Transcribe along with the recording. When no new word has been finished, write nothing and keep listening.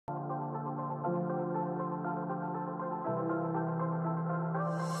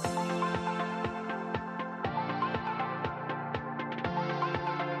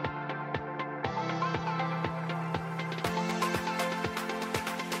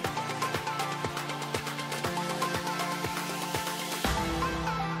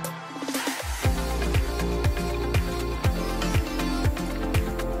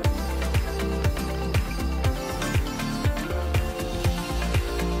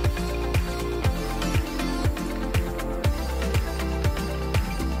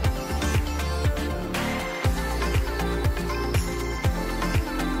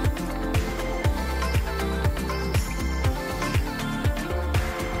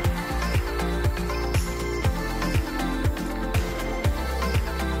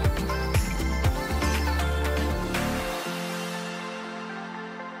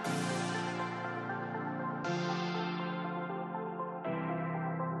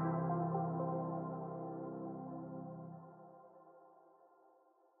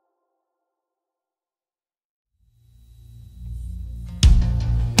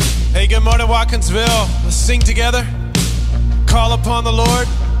Good morning, Watkinsville. Let's sing together. Call upon the Lord.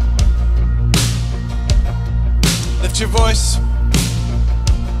 Lift your voice.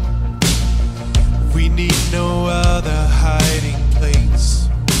 We need no other hiding place.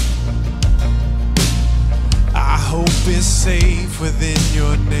 Our hope is safe within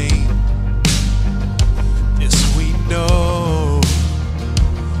your name. This we know.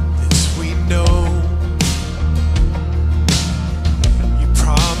 This we know. You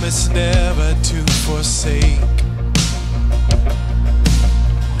promise never to forsake.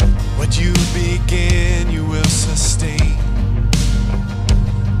 What you begin, you will sustain.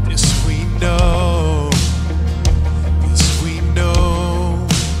 This we know. This we know.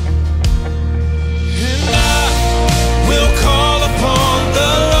 And I will call upon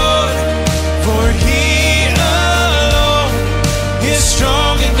the Lord, for He alone is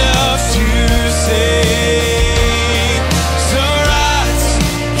strong enough to save. So rise,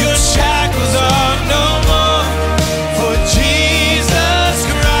 your shackles are no more, for Jesus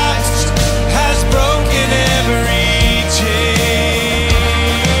Christ has broken every chain.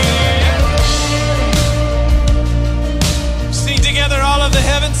 Sing together, all of the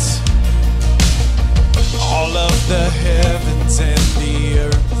heavens. All of the heavens and the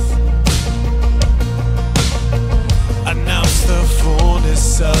earth announce the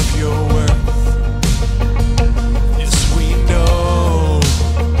fullness of your worth. This we know.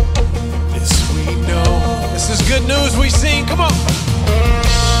 This we know. This is good news we sing. Come on.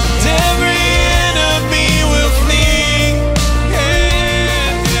 Every enemy will flee.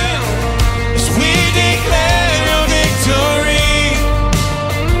 Yeah, yeah. As we declare your victory.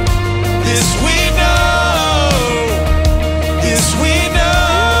 This we know. This we know.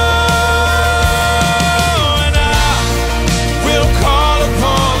 And I will call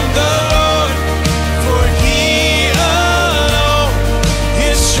upon the Lord, for He alone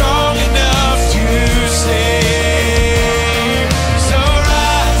is strong enough to save. So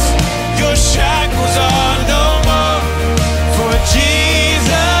rise, your shackles are no more, for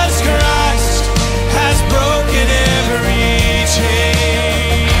Jesus Christ has broken every chain.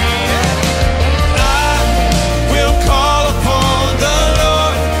 I will call upon the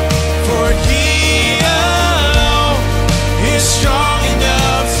Lord, for He alone is strong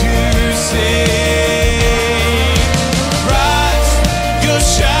enough to save. Rise, your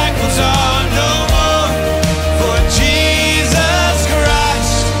shackles are no more, for Jesus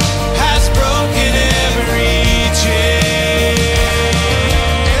Christ has broken every chain.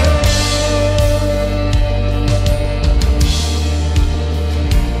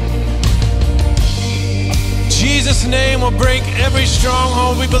 Jesus' name will break every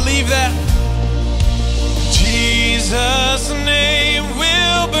stronghold. We believe that. Jesus' name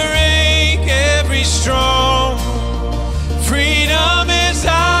will break every stronghold. Freedom is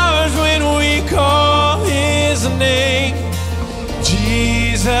ours when we call His name.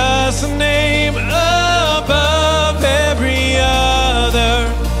 Jesus' name above every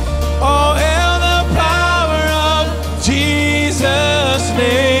other. Oh, hail the power of Jesus'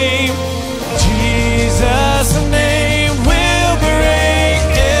 name. Jesus' name will break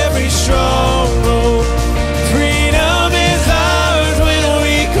every stronghold. Freedom is ours when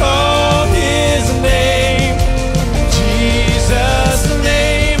we call His name. Jesus'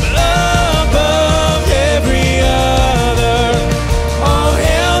 name above every other. Oh,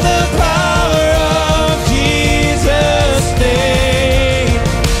 hail the power of Jesus' name.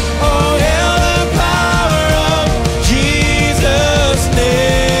 Oh, hail the power of Jesus'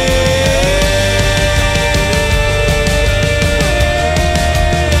 name.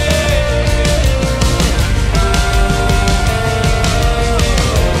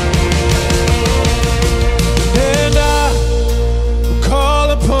 And I will call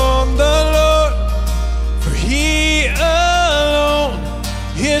upon the Lord, for He alone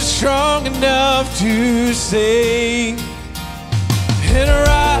is strong enough to save. And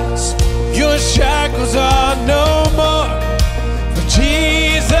arise, your shackles are no more, for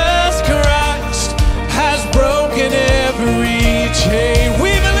Jesus Christ has broken every chain.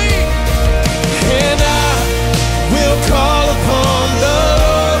 We believe. And I will call upon the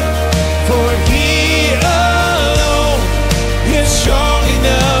Lord, for He alone is strong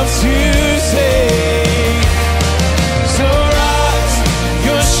enough to save. So rise,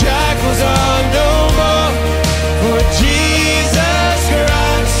 your shackles are no more, for Jesus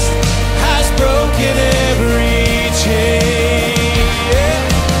Christ has broken every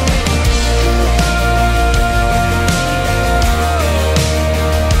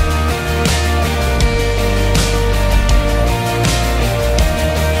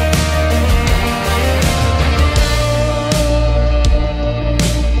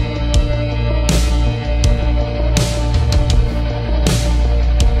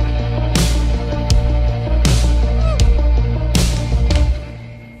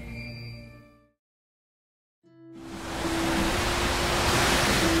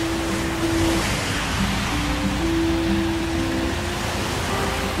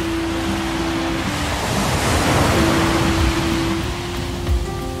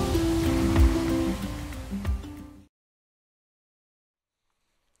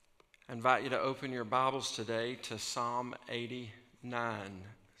invite you to open your Bibles today to Psalm 89.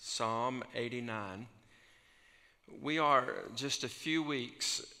 Psalm 89. We are just a few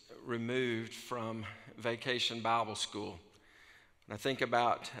weeks removed from Vacation Bible School. When I think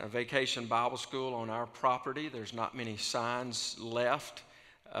about Vacation Bible School on our property, there's not many signs left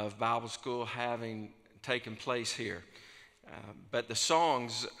of Bible school having taken place here. But the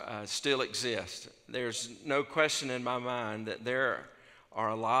songs still exist. There's no question in my mind that there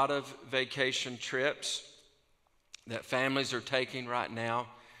are a lot of vacation trips that families are taking right now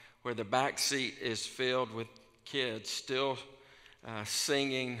where the back seat is filled with kids still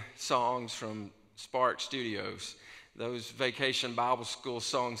singing songs from Spark Studios. Those Vacation Bible School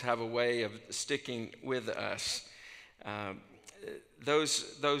songs have a way of sticking with us.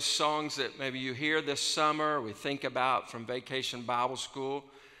 Those songs that maybe you hear this summer, we think about from Vacation Bible School,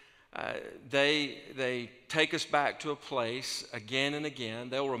 they take us back to a place again and again.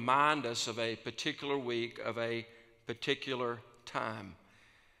 They'll remind us of a particular week, of a particular time.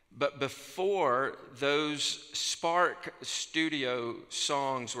 But before those Spark Studio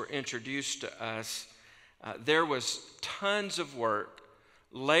songs were introduced to us, there was tons of work,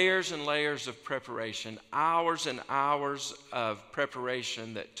 layers and layers of preparation, hours and hours of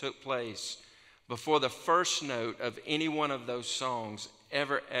preparation that took place before the first note of any one of those songs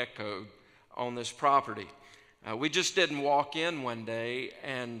ever echoed on this property. We just didn't walk in one day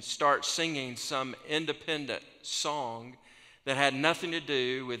and start singing some independent song that had nothing to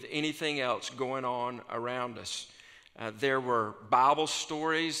do with anything else going on around us. There were Bible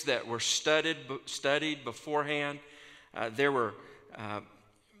stories that were studied beforehand. There were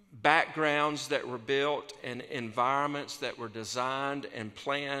backgrounds that were built and environments that were designed and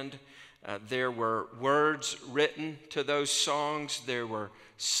planned. There were words written to those songs. There were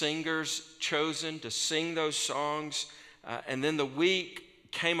singers chosen to sing those songs. And then the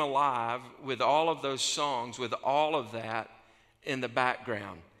week came alive with all of those songs, with all of that in the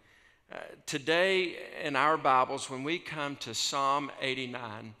background. Today in our Bibles, when we come to Psalm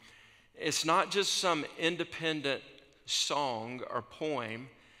 89, it's not just some independent song or poem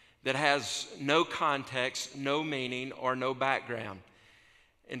that has no context, no meaning, or no background.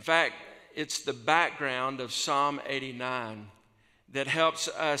 In fact, it's the background of Psalm 89 that helps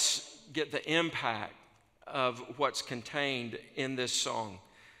us get the impact of what's contained in this song.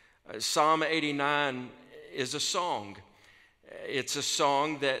 Psalm 89 is a song. It's a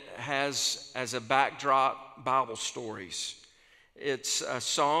song that has as a backdrop Bible stories. It's a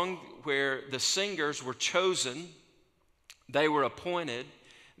song where the singers were chosen, they were appointed,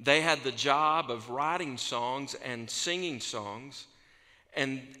 they had the job of writing songs and singing songs.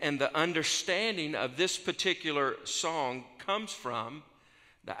 And the understanding of this particular song comes from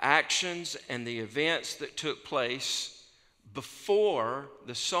the actions and the events that took place before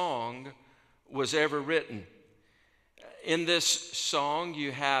the song was ever written. In this song,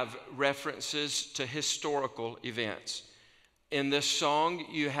 you have references to historical events. In this song,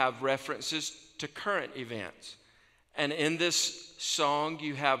 you have references to current events. And in this song,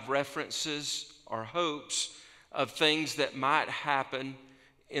 you have references or hopes of things that might happen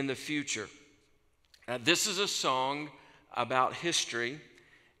in the future. This is a song about history.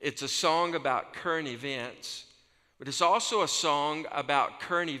 It's a song about current events, but it's also a song about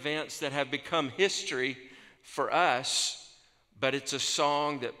current events that have become history for us, but it's a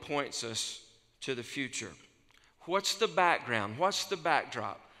song that points us to the future. What's the background? What's the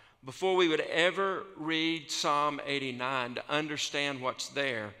backdrop? Before we would ever read Psalm 89 to understand what's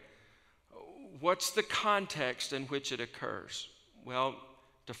there, what's the context in which it occurs? Well,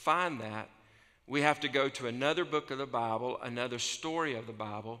 to find that, we have to go to another book of the Bible, another story of the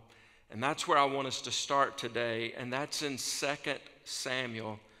Bible, and that's where I want us to start today, and that's in 2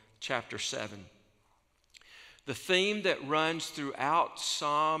 Samuel chapter 7. The theme that runs throughout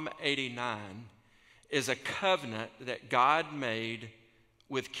Psalm 89 is a covenant that God made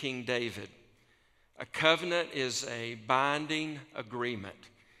with King David. A covenant is a binding agreement.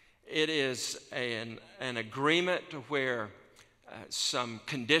 It is an agreement where some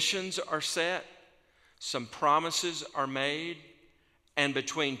conditions are set, some promises are made, and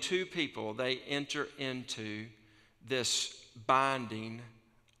between two people, they enter into this binding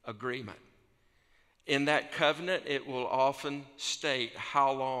agreement. In that covenant, it will often state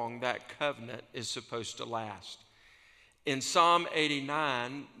how long that covenant is supposed to last. In Psalm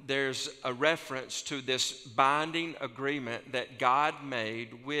 89, there's a reference to this binding agreement that God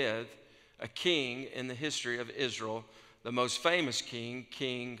made with a king in the history of Israel, the most famous king,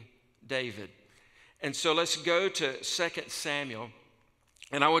 King David. And so let's go to 2 Samuel,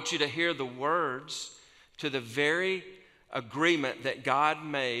 and I want you to hear the words to the very agreement that God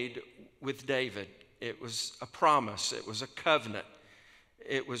made with David. It was a promise. It was a covenant.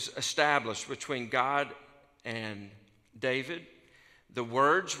 It was established between God and David. The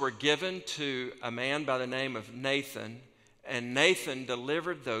words were given to a man by the name of Nathan, and Nathan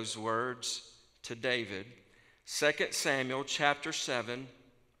delivered those words to David. 2 Samuel chapter 7,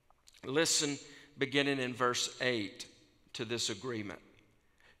 listen beginning in verse 8 to this agreement.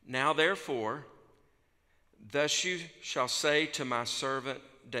 Now therefore, thus you shall say to my servant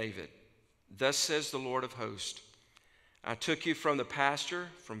David, thus says the Lord of hosts, I took you from the pasture,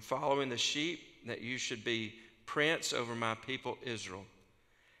 from following the sheep, that you should be prince over my people Israel.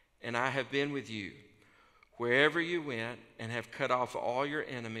 And I have been with you wherever you went, and have cut off all your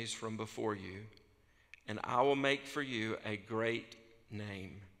enemies from before you. And I will make for you a great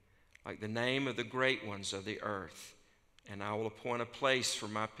name, like the name of the great ones of the earth. And I will appoint a place for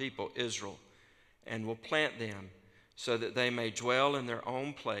my people Israel, and will plant them, so that they may dwell in their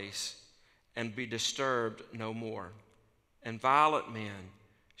own place, and be disturbed no more. And violent men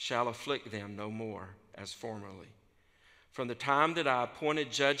shall afflict them no more, as formerly. From the time that I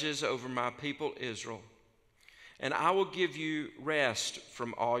appointed judges over my people Israel, and I will give you rest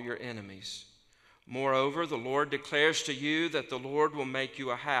from all your enemies. Moreover, the Lord declares to you that the Lord will make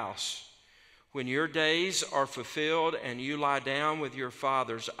you a house. When your days are fulfilled and you lie down with your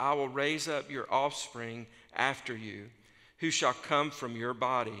fathers, I will raise up your offspring after you, who shall come from your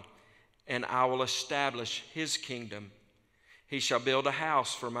body, and I will establish his kingdom. He shall build a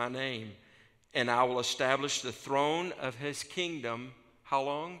house for my name, and I will establish the throne of his kingdom. How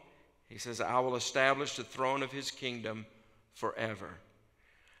long? He says, I will establish the throne of his kingdom forever.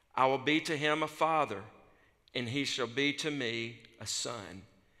 I will be to him a father, and he shall be to me a son.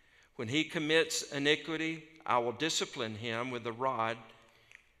 When he commits iniquity, I will discipline him with the rod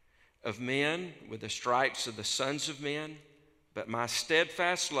of men, with the stripes of the sons of men. But my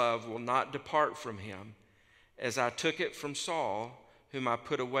steadfast love will not depart from him, as I took it from Saul, whom I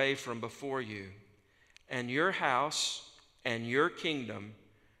put away from before you. And your house and your kingdom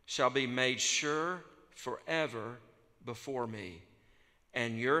shall be made sure forever before me.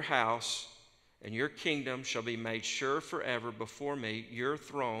 And your house and your kingdom shall be made sure forever before me. Your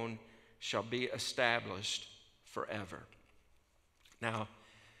throne shall be established forever. Now,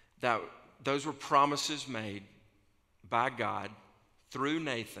 those were promises made by God through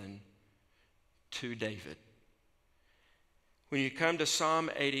Nathan to David. When you come to Psalm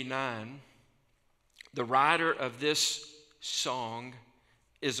 89, the writer of this song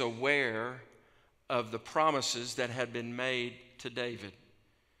is aware of the promises that had been made to David.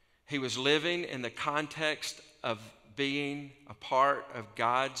 He was living in the context of being a part of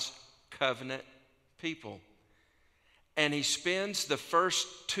God's covenant people. And he spends the first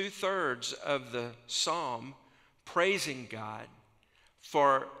 2/3 of the psalm praising God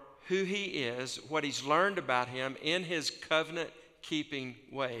for who he is, what he's learned about him in his covenant-keeping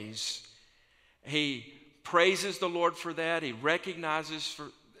ways. He praises the Lord for that. He recognizes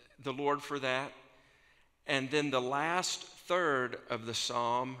the Lord for that. And then the last third of the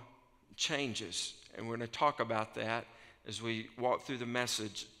psalm changes. And we're going to talk about that as we walk through the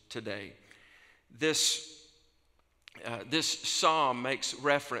message today. This psalm makes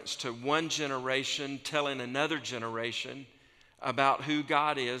reference to one generation telling another generation about who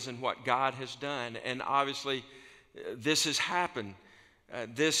God is and what God has done. And obviously, this has happened.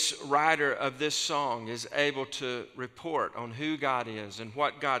 This writer of this song is able to report on who God is and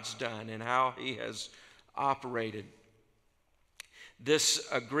what God's done and how he has operated. This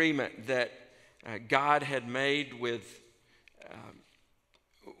agreement that God had made with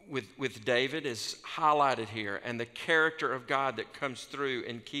David is highlighted here, and the character of God that comes through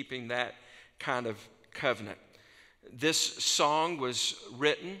in keeping that kind of covenant. This song was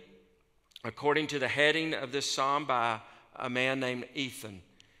written, according to the heading of this psalm, by a man named Ethan.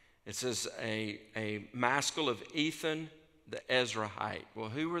 It says a maskil of Ethan the Ezrahite. Well,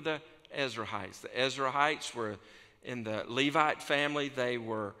 who were the Ezrahites? The Ezrahites were in the Levite family. They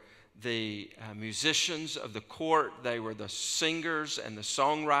were the musicians of the court. They were the singers and the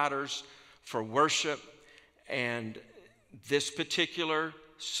songwriters for worship. And this particular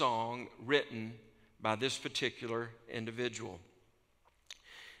song written by this particular individual.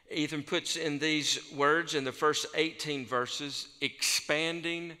 Ethan puts in these words in the first 18 verses,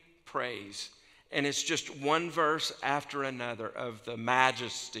 expanding praise. And it's just one verse after another of the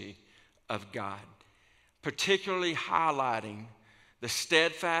majesty of God, particularly highlighting the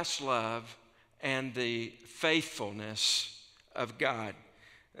steadfast love and the faithfulness of God.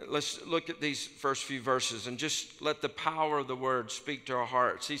 Let's look at these first few verses and just let the power of the word speak to our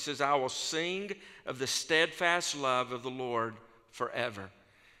hearts. He says, I will sing of the steadfast love of the Lord forever.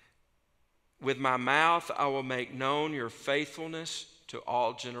 With my mouth I will make known your faithfulness to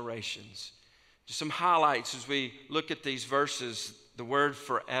all generations. Just some highlights as we look at these verses. The word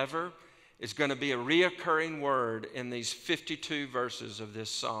forever is going to be a reoccurring word in these 52 verses of this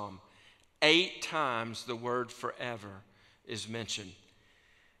psalm. 8 times the word forever is mentioned.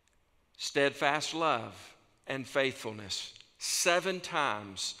 Steadfast love and faithfulness. 7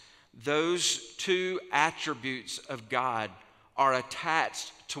 times those 2 attributes of God are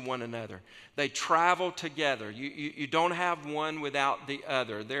attached to one another. They travel together. You don't have one without the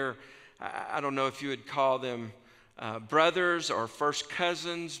other. I don't know if you would call them brothers or first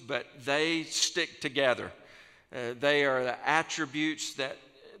cousins, but they stick together. They are the attributes that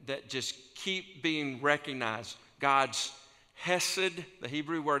just keep being recognized. God's hesed, the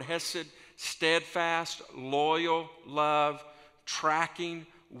Hebrew word hesed, steadfast, loyal love, tracking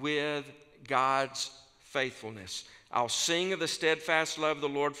with God's faithfulness. I'll sing of the steadfast love of the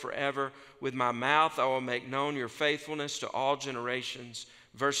Lord forever. With my mouth I will make known your faithfulness to all generations.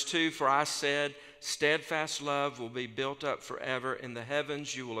 Verse 2, for I said, steadfast love will be built up forever. In the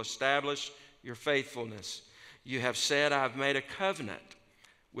heavens you will establish your faithfulness. You have said, I have made a covenant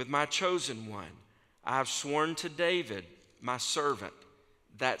with my chosen one. I have sworn to David, my servant.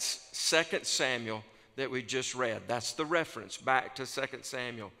 That's 2 Samuel that we just read. That's the reference back to 2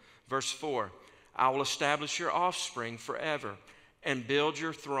 Samuel. Verse 4, I will establish your offspring forever and build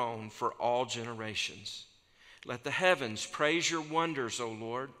your throne for all generations. Let the heavens praise your wonders, O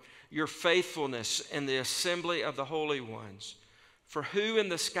Lord, your faithfulness in the assembly of the holy ones. For who in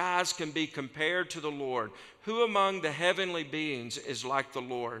the skies can be compared to the Lord? Who among the heavenly beings is like the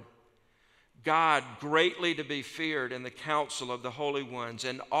Lord? God, greatly to be feared in the council of the holy ones,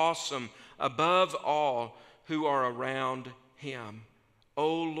 and awesome above all who are around him.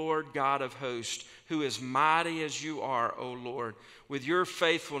 O Lord God of hosts, who is mighty as you are, O Lord, with your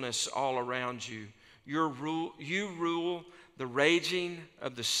faithfulness all around you. You rule the raging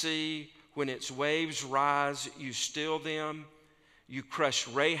of the sea. When its waves rise, you still them. You crushed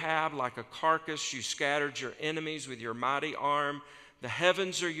Rahab like a carcass. You scattered your enemies with your mighty arm. The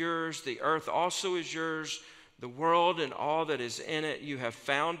heavens are yours. The earth also is yours. The world and all that is in it, you have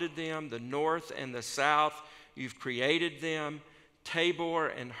founded them. The north and the south, you've created them. Tabor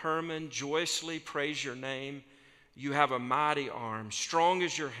and Hermon joyously praise your name. You have a mighty arm. Strong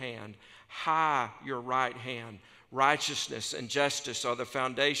is your hand. High your right hand. Righteousness and justice are the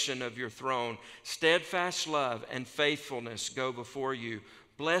foundation of your throne. Steadfast love and faithfulness go before you.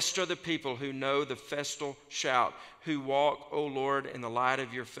 Blessed are the people who know the festal shout, who walk, O Lord, in the light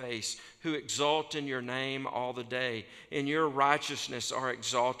of your face, who exult in your name all the day. In your righteousness are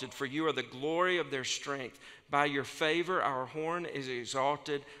exalted, for you are the glory of their strength. By your favor our horn is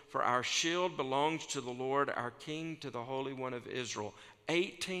exalted, for our shield belongs to the Lord, our King, to the Holy One of Israel.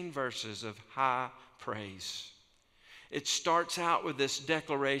 18 verses of high praise. It starts out with this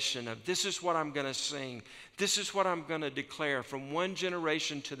declaration of, this is what I'm going to sing. This is what I'm going to declare from one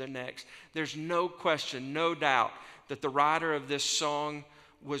generation to the next. There's no question, no doubt that the writer of this song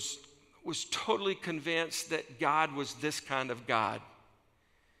was totally convinced that God was this kind of God.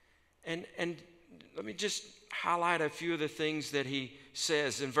 And let me just highlight a few of the things that he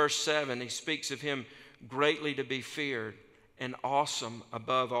says. In verse 7, he speaks of him greatly to be feared and awesome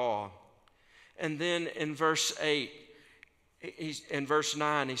above all. And then in verse 8, in verse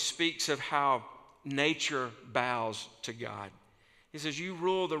 9, he speaks of how nature bows to God. He says, you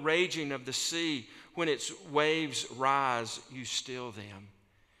rule the raging of the sea. When its waves rise, you still them.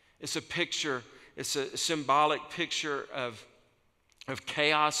 It's a picture, it's a symbolic picture of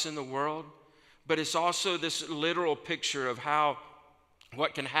chaos in the world, but it's also this literal picture of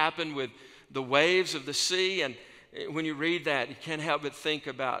what can happen with the waves of the sea. And when you read that, you can't help but think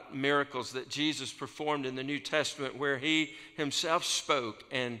about miracles that Jesus performed in the New Testament, where he himself spoke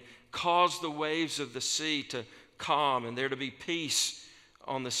and caused the waves of the sea to calm and there to be peace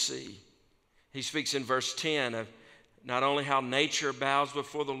on the sea. He speaks in verse 10 of not only how nature bows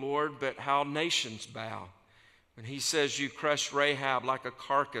before the Lord, but how nations bow. When he says you crushed Rahab like a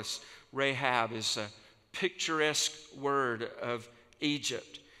carcass, Rahab is a picturesque word of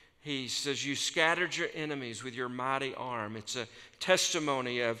Egypt. He says, you scattered your enemies with your mighty arm. It's a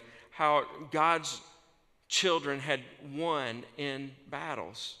testimony of how God's children had won in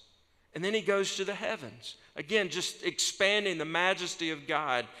battles. And then he goes to the heavens. Again, just expanding the majesty of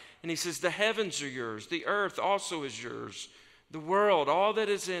God. And he says, the heavens are yours. The earth also is yours. The world, all that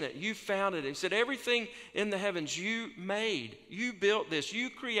is in it, you founded it. He said, everything in the heavens you made. You built this. You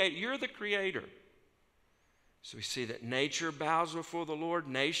created. You're the creator. So we see that nature bows before the Lord.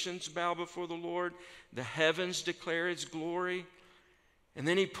 Nations bow before the Lord. The heavens declare his glory. And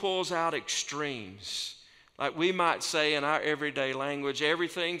then he pulls out extremes. Like we might say in our everyday language,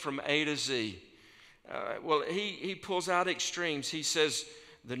 everything from A to Z. He pulls out extremes. He says,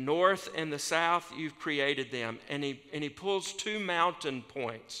 the north and the south, you've created them. And he pulls two mountain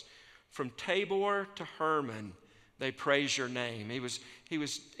points. From Tabor to Hermon, they praise your name. He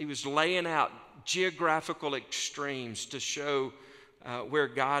was laying out geographical extremes to show where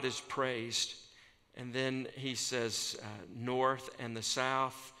God is praised. And then he says, north and the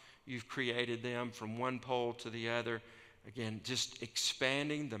south, you've created them from one pole to the other. Again, just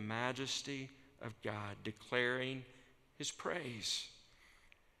expanding the majesty of God, declaring his praise.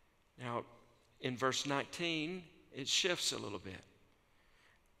 Now, in verse 19, it shifts a little bit.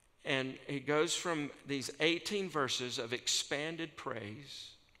 And it goes from these 18 verses of expanded praise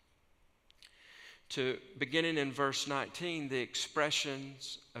to, beginning in verse 19, the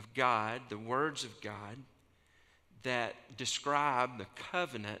expressions of God, the words of God that describe the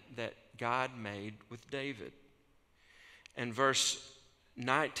covenant that God made with David. And verse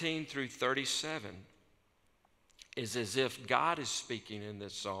 19 through 37 is as if God is speaking in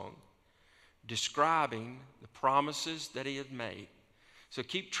this song, describing the promises that he had made. So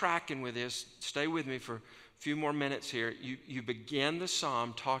keep tracking with this. Stay with me for a few more minutes here. You begin the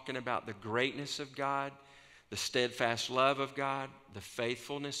psalm talking about the greatness of God, the steadfast love of God, the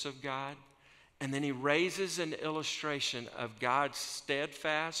faithfulness of God. And then he raises an illustration of God's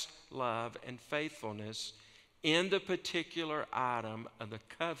steadfast love and faithfulness in the particular item of the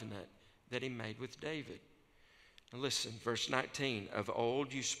covenant that he made with David. Now listen, verse 19, of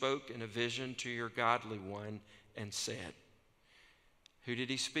old you spoke in a vision to your godly one and said. Who did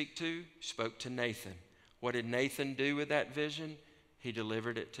he speak to? He spoke to Nathan. What did Nathan do with that vision? He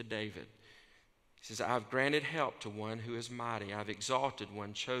delivered it to David. He says, I've granted help to one who is mighty. I've exalted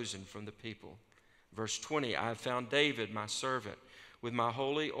one chosen from the people. Verse 20, I have found David, my servant. With my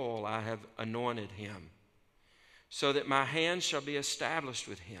holy oil I have anointed him, so that my hand shall be established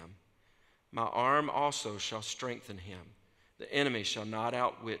with him. My arm also shall strengthen him. The enemy shall not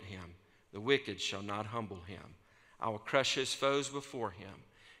outwit him. The wicked shall not humble him. I will crush his foes before him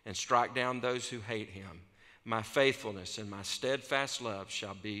and strike down those who hate him. My faithfulness and my steadfast love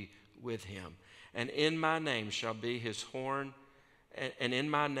shall be with him. And in my name shall be his horn, and in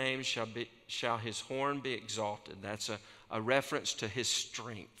my name shall his horn be exalted. That's a reference to his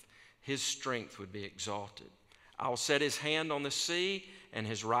strength. His strength would be exalted. I will set his hand on the sea and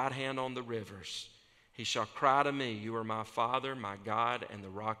his right hand on the rivers. He shall cry to me, you are my Father, my God, and the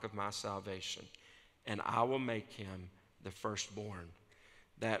rock of my salvation. And I will make him the firstborn.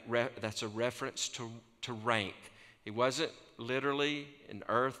 That's a reference to rank. He wasn't literally in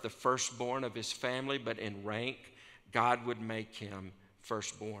earth the firstborn of his family, but in rank, God would make him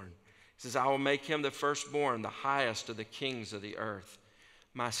firstborn. He says, I will make him the firstborn, the highest of the kings of the earth.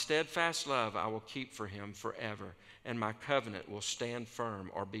 My steadfast love I will keep for him forever, and my covenant will stand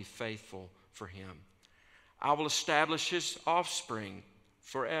firm or be faithful for him. I will establish his offspring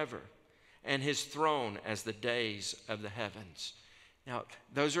forever, and his throne as the days of the heavens. Now,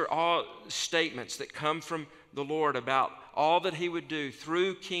 those are all statements that come from the Lord about all that he would do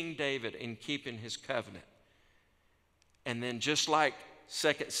through King David in keeping his covenant. And then just like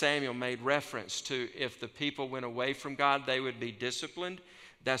 2 Samuel made reference to if the people went away from God, they would be disciplined.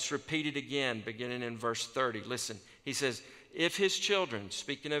 That's repeated again, beginning in verse 30. Listen, he says, if his children,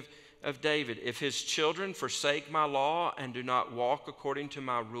 speaking of David, if his children forsake my law and do not walk according to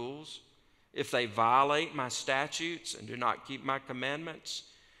my rules, if they violate my statutes and do not keep my commandments,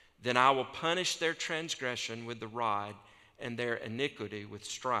 then I will punish their transgression with the rod and their iniquity with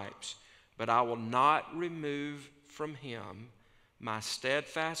stripes. But I will not remove from him my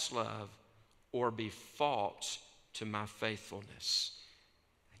steadfast love or be false to my faithfulness.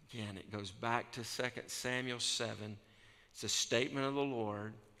 Again, it goes back to 2 Samuel 7. It's a statement of the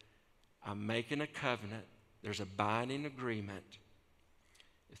Lord. I'm making a covenant. There's a binding agreement.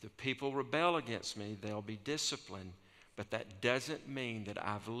 If the people rebel against me, they'll be disciplined. But that doesn't mean that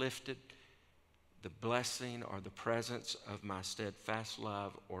I've lifted the blessing or the presence of my steadfast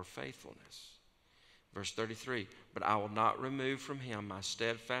love or faithfulness. Verse 33, but I will not remove from him my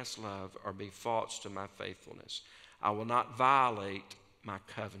steadfast love or be false to my faithfulness. I will not violate my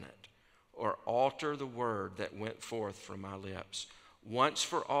covenant or alter the word that went forth from my lips. Once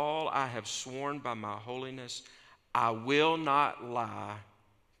for all I have sworn by my holiness, I will not lie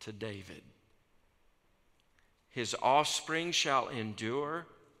to David. His offspring shall endure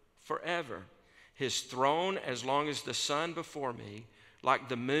forever. His throne as long as the sun before me. Like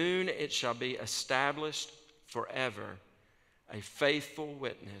the moon, it shall be established forever, a faithful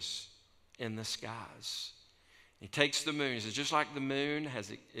witness in the skies. He takes the moon. He says, just like the moon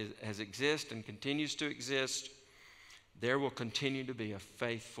has existed and continues to exist, there will continue to be a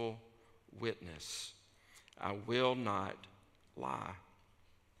faithful witness. I will not lie.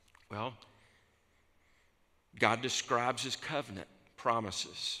 Well, God describes his covenant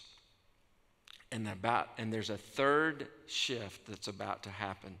promises. And there's a third shift that's about to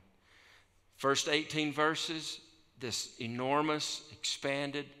happen. First 18 verses, this enormous,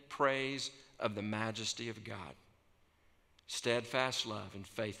 expanded praise of the majesty of God. Steadfast love and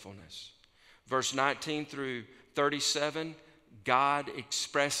faithfulness. Verse 19 through 37, God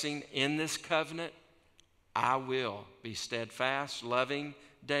expressing in this covenant, I will be steadfast, loving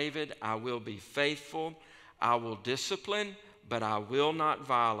David. I will be faithful. I will discipline, but I will not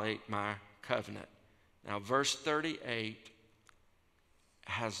violate my covenant. Now, verse 38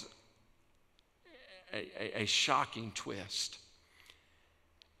 has a shocking twist.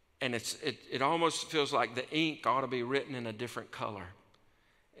 And it almost feels like the ink ought to be written in a different color.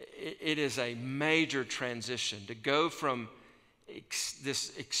 It is a major transition to go from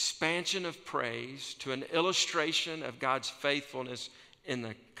this expansion of praise to an illustration of God's faithfulness in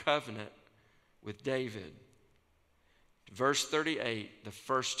the covenant with David. Verse 38, the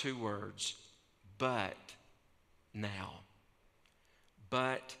first two words, but now.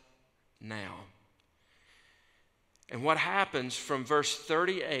 But now. And what happens from verse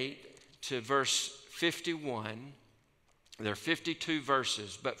 38 to verse 51, there are 52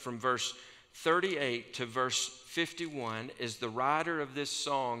 verses, but from verse 38 to verse 51 is the writer of this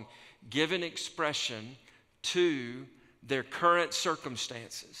song giving expression to their current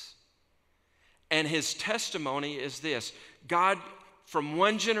circumstances. And his testimony is this: God, from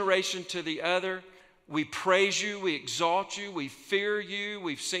one generation to the other, we praise you, we exalt you, we fear you,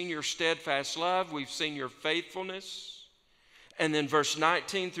 we've seen your steadfast love, we've seen your faithfulness. And then verse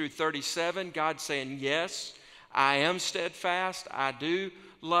 19 through 37, God saying, yes, I am steadfast, I do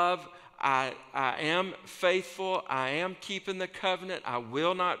love, I am faithful, I am keeping the covenant, I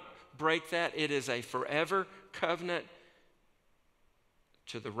will not break that. It is a forever covenant.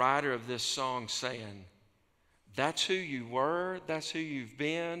 To the writer of this song saying, that's who you were, that's who you've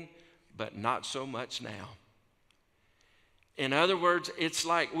been, but not so much now. In other words, it's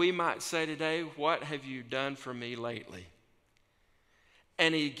like we might say today, what have you done for me lately?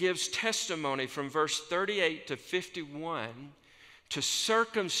 And he gives testimony from verse 38 to 51 to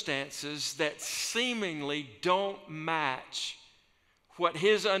circumstances that seemingly don't match what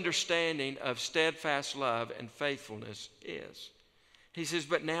his understanding of steadfast love and faithfulness is. He says,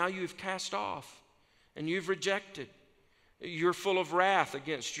 but now you've cast off and you've rejected. You're full of wrath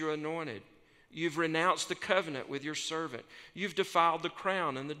against your anointed. You've renounced the covenant with your servant. You've defiled the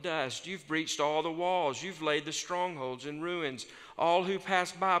crown and the dust. You've breached all the walls. You've laid the strongholds in ruins. All who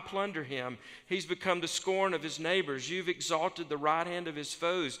pass by plunder him. He's become the scorn of his neighbors. You've exalted the right hand of his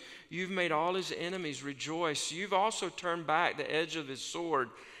foes. You've made all his enemies rejoice. You've also turned back the edge of his sword,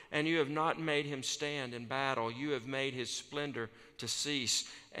 and you have not made him stand in battle. You have made his splendor to cease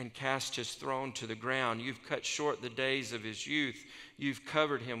and cast his throne to the ground. You've cut short the days of his youth. You've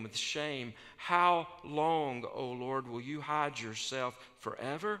covered him with shame. How long, O Lord, will you hide yourself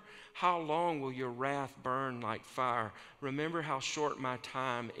forever? How long will your wrath burn like fire? Remember how short my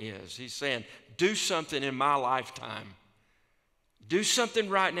time is. He's saying, do something in my lifetime. Do something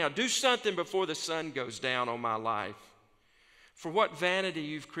right now. Do something before the sun goes down on my life. For what vanity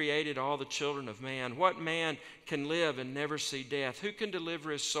you've created all the children of man. What man can live and never see death? Who can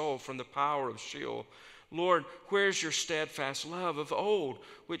deliver his soul from the power of Sheol? Lord, where's your steadfast love of old,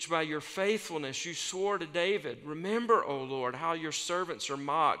 which by your faithfulness you swore to David? Remember, O Lord, how your servants are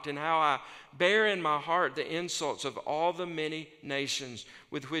mocked, and how I bear in my heart the insults of all the many nations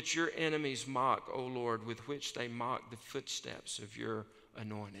with which your enemies mock, O Lord, with which they mock the footsteps of your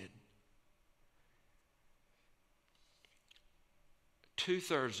anointed.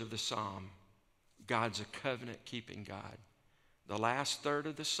 2/3 of the psalm, God's a covenant-keeping God. The last third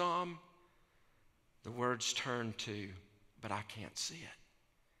of the psalm, the words turn to, but I can't see it.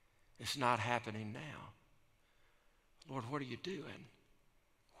 It's not happening now. Lord, what are you doing?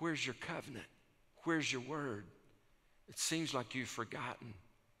 Where's your covenant? Where's your word? It seems like you've forgotten.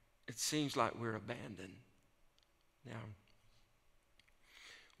 It seems like we're abandoned. Now,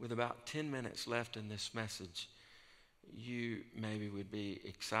 with about 10 minutes left in this message, you maybe would be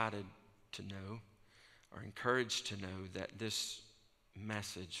excited to know or encouraged to know that this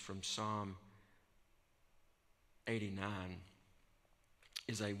message from Psalm 89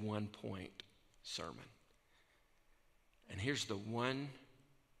 is a one-point sermon. And here's the one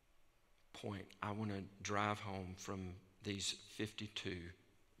point I want to drive home from these 52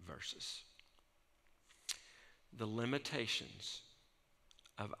 verses. the limitations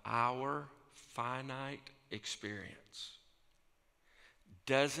of our finite experience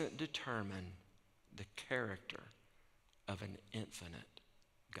doesn't determine the character of an infinite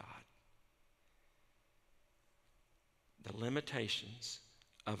God. The limitations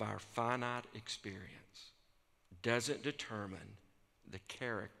of our finite experience doesn't determine the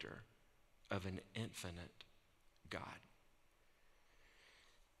character of an infinite God.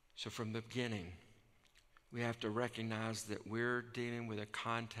 So from the beginning, we have to recognize that we're dealing with a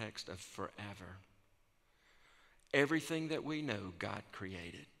context of forever. Everything that we know, God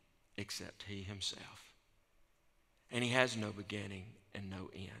created, except He Himself. And He has no beginning and no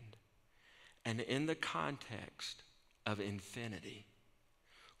end. And in the context of infinity,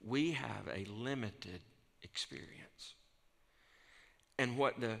 we have a limited experience. And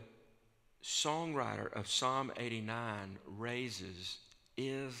what the songwriter of Psalm 89 raises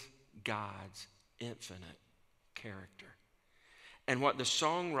is God's infinite character. And what the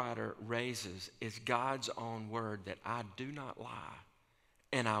songwriter raises is God's own word that I do not lie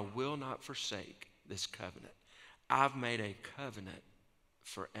and I will not forsake this covenant. I've made a covenant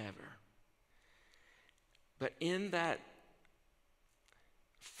forever. But in that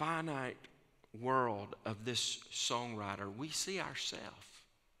finite world of this songwriter, we see ourselves.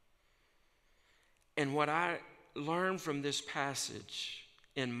 And what I learned from this passage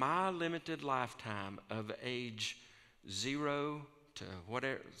in my limited lifetime of age 0 to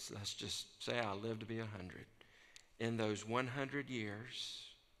whatever, let's just say I live to be 100. In those 100 years,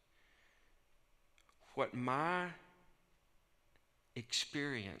 what my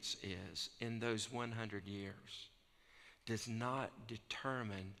experience is in those 100 years does not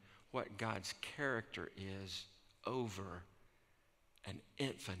determine what God's character is over an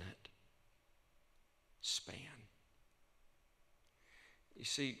infinite span. You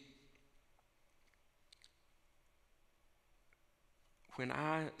see, when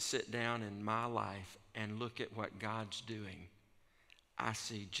I sit down in my life and look at what God's doing, I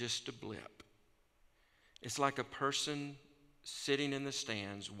see just a blip. It's like a person sitting in the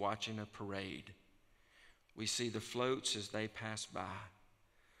stands watching a parade. We see the floats as they pass by.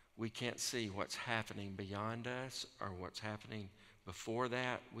 We can't see what's happening beyond us or what's happening before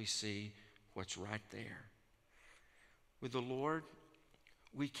that. We see what's right there. With the Lord,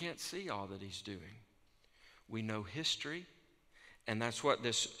 we can't see all that He's doing. We know history, and that's what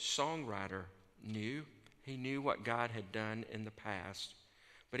this songwriter knew. He knew what God had done in the past,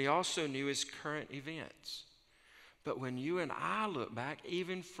 but he also knew His current events. But when you and I look back,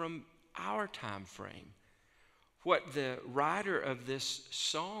 even from our time frame, what the writer of this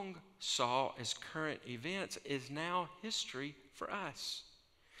song saw as current events is now history for us.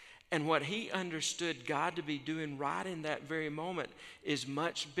 And what he understood God to be doing right in that very moment is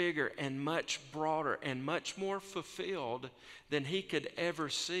much bigger and much broader and much more fulfilled than he could ever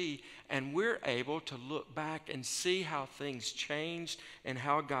see. And we're able to look back and see how things changed and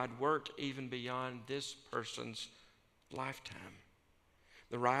how God worked even beyond this person's lifetime.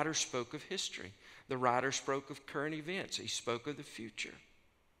 The writer spoke of history. The writer spoke of current events. He spoke of the future.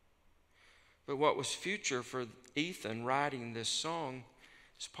 But what was future for Ethan writing this song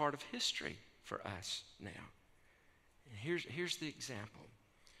is part of history for us now. And here's the example.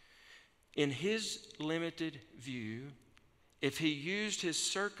 In his limited view, if he used his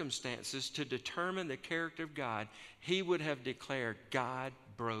circumstances to determine the character of God, he would have declared God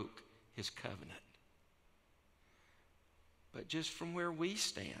broke His covenant. But just from where we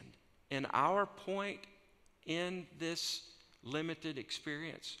stand, in our point in this limited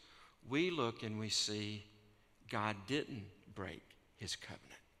experience, we look and we see God didn't break His covenant.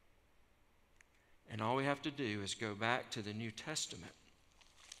 And all we have to do is go back to the New Testament.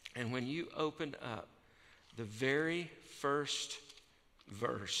 And when you open up the very first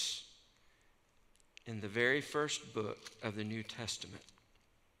verse in the very first book of the New Testament,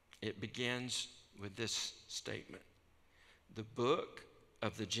 it begins with this statement: the book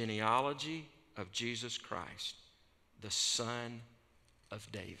of the genealogy of Jesus Christ, the Son of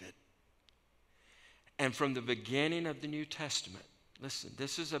David. And from the beginning of the New Testament, listen,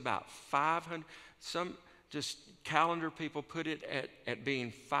 this is about 500, some just calendar people put it at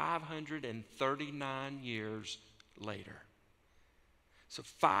being 539 years later. So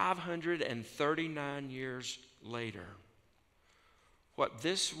 539 years later, what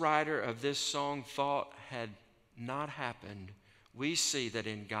this writer of this song thought had not happened, we see that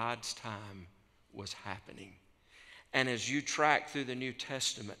in God's time was happening. And as you track through the New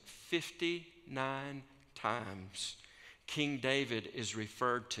Testament, 59 times King David is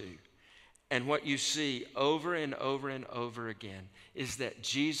referred to. And what you see over and over and over again is that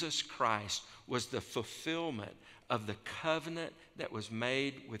Jesus Christ was the fulfillment of the covenant that was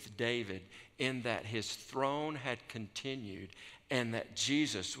made with David, in that his throne had continued, and that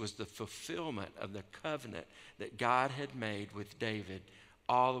Jesus was the fulfillment of the covenant that God had made with David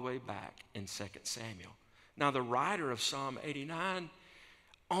all the way back in 2 Samuel. Now, the writer of Psalm 89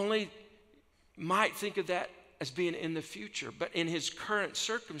 only might think of that as being in the future, but in his current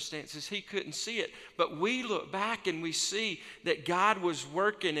circumstances, he couldn't see it. But we look back and we see that God was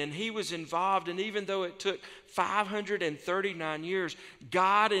working and he was involved, and even though it took 539 years,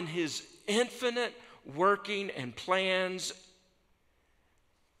 God in his infinite working and plans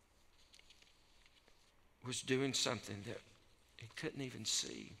was doing something that he couldn't even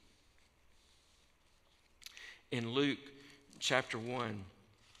see. In Luke chapter 1,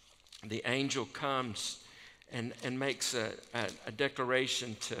 the angel comes and makes a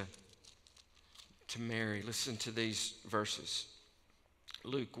declaration to Mary. Listen to these verses.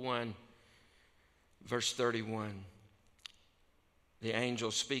 Luke 1, verse 31. The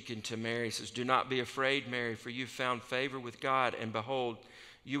angel speaking to Mary says, "Do not be afraid, Mary, for you found favor with God, and behold,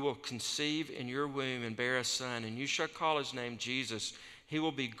 you will conceive in your womb and bear a son, and you shall call his name Jesus. He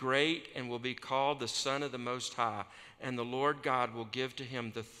will be great and will be called the Son of the Most High, and the Lord God will give to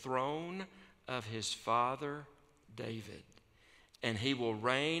him the throne of his father David, and he will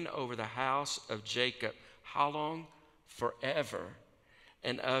reign over the house of Jacob." How long? Forever.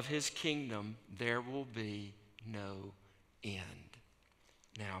 "And of his kingdom there will be no end."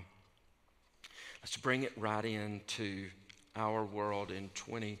 Now, let's bring it right into our world in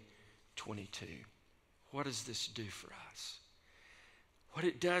 2022. What does this do for us? What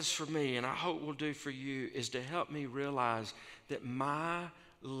it does for me, and I hope will do for you, is to help me realize that my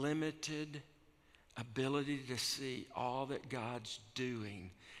limited ability to see all that God's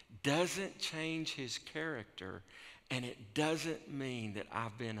doing doesn't change his character, and it doesn't mean that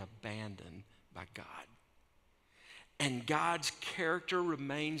I've been abandoned by God. And God's character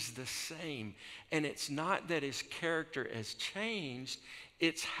remains the same. And it's not that his character has changed,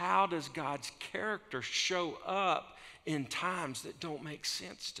 it's how does God's character show up in times that don't make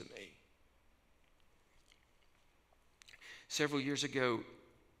sense to me. Several years ago,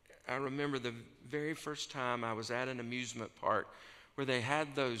 I remember the very first time I was at an amusement park where they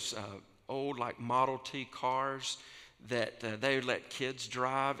had those old like Model T cars that they let kids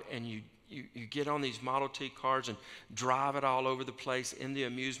drive, and you get on these Model T cars and drive it all over the place in the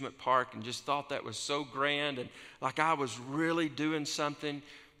amusement park, and just thought that was so grand and like I was really doing something.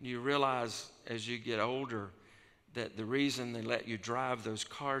 You realize as you get older that the reason they let you drive those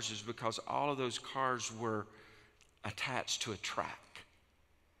cars is because all of those cars were attached to a track.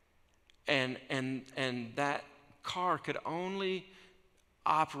 And that car could only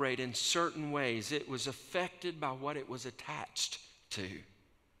operate in certain ways. It was affected by what it was attached to.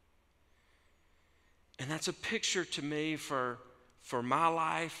 And that's a picture to me for my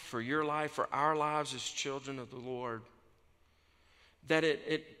life, for your life, for our lives as children of the Lord. That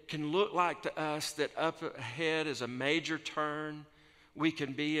it can look like to us that up ahead is a major turn. We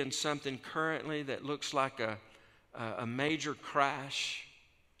can be in something currently that looks like a major crash.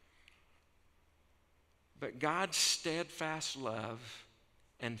 But God's steadfast love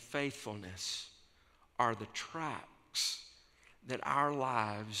and faithfulness are the tracks that our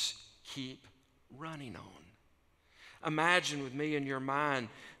lives keep running on. Imagine with me in your mind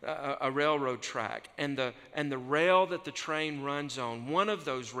a railroad track, and the rail that the train runs on, one of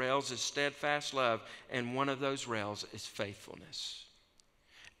those rails is steadfast love, and one of those rails is faithfulness.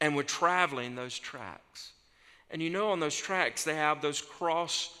 And we're traveling those tracks. And you know, on those tracks they have those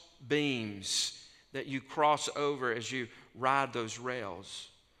cross beams that you cross over as you ride those rails.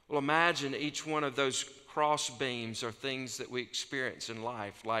 Well, imagine each one of those cross beams are things that we experience in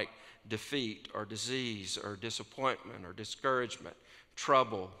life, like defeat or disease or disappointment or discouragement,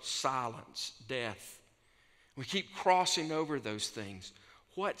 trouble, silence, death. We keep crossing over those things.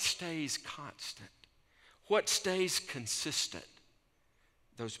 What stays constant? What stays consistent?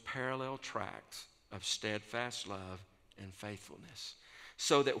 Those parallel tracks of steadfast love and faithfulness.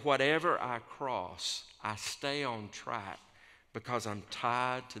 So that whatever I cross, I stay on track because I'm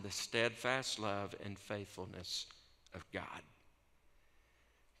tied to the steadfast love and faithfulness of God.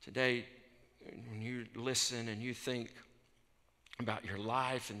 Today, when you listen and you think about your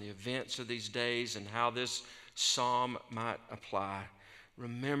life and the events of these days and how this psalm might apply,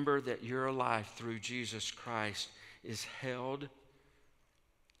 remember that your life through Jesus Christ is held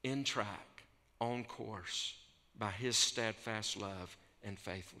in track, on course, by his steadfast love and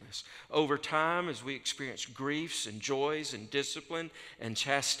faithfulness. Over time, as we experience griefs and joys and discipline and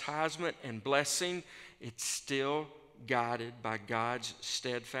chastisement and blessing, it's still guided by God's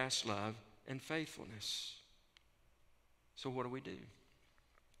steadfast love and faithfulness. So what do?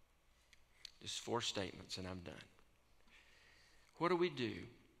 Just 4 statements and I'm done. What do we do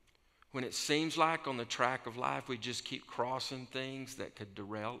when it seems like on the track of life we just keep crossing things that could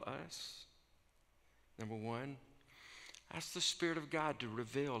derail us? Number 1, ask the Spirit of God to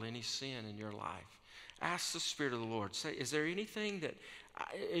reveal any sin in your life. Ask the Spirit of the Lord. Say, is there anything that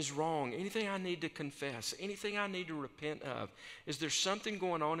is wrong? Anything I need to confess? Anything I need to repent of? Is there something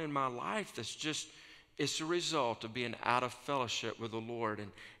going on in my life that's just, it's a result of being out of fellowship with the Lord?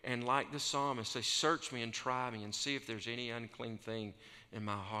 And like the psalmist, say, search me and try me and see if there's any unclean thing in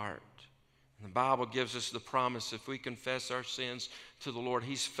my heart. And the Bible gives us the promise, if we confess our sins to the Lord,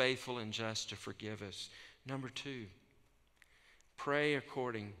 He's faithful and just to forgive us. Number 2, pray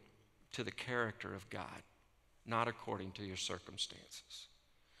according to the character of God, not according to your circumstances.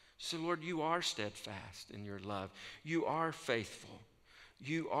 So, Lord, you are steadfast in your love. You are faithful.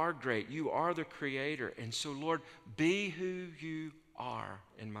 You are great. You are the Creator. And so, Lord, be who you are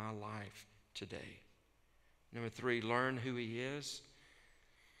in my life today. Number 3, learn who He is.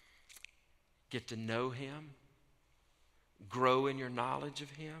 Get to know Him. Grow in your knowledge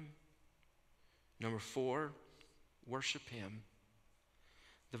of Him. Number 4, worship Him.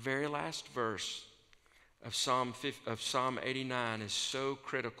 The very last verse of Psalm 89 is so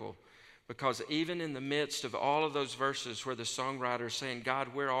critical, because even in the midst of all of those verses where the songwriter is saying, God,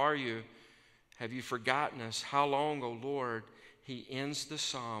 where are you? Have you forgotten us? How long, O Lord? He ends the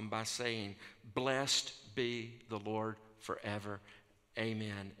psalm by saying, blessed be the Lord forever.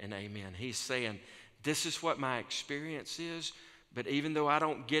 Amen and amen. He's saying, this is what my experience is, but even though I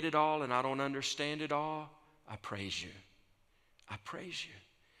don't get it all and I don't understand it all, I praise you. I praise you.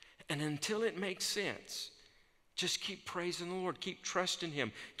 And until it makes sense, just keep praising the Lord. Keep trusting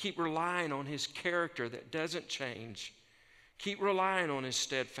Him. Keep relying on His character that doesn't change. Keep relying on His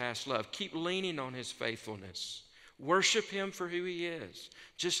steadfast love. Keep leaning on His faithfulness. Worship Him for who He is,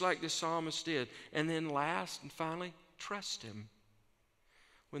 just like the psalmist did. And then last and finally, trust Him.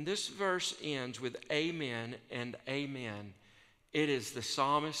 When this verse ends with amen and amen, it is the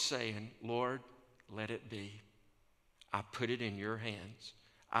psalmist saying, Lord, let it be. I put it in your hands.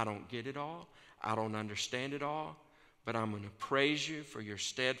 I don't get it all. I don't understand it all. But I'm going to praise you for your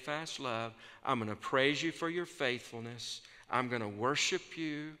steadfast love. I'm going to praise you for your faithfulness. I'm going to worship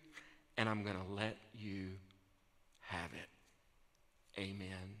you, and I'm going to let you have it.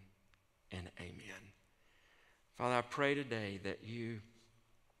 Amen and amen. Father, I pray today that you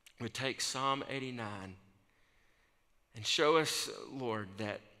would take Psalm 89 and show us, Lord,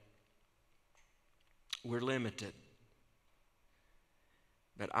 that we're limited.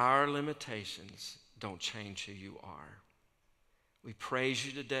 But our limitations don't change who you are. We praise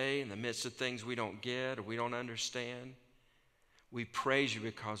you today in the midst of things we don't get or we don't understand. We praise you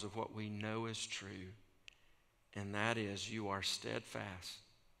because of what we know is true. And that is, you are steadfast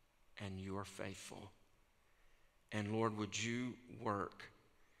and you are faithful. And Lord, would you work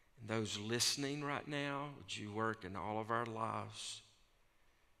in those listening right now? Would you work in all of our lives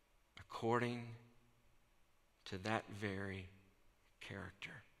according to that very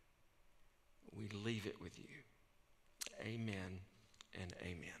character? We leave it with you. Amen and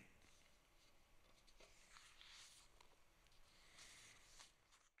amen.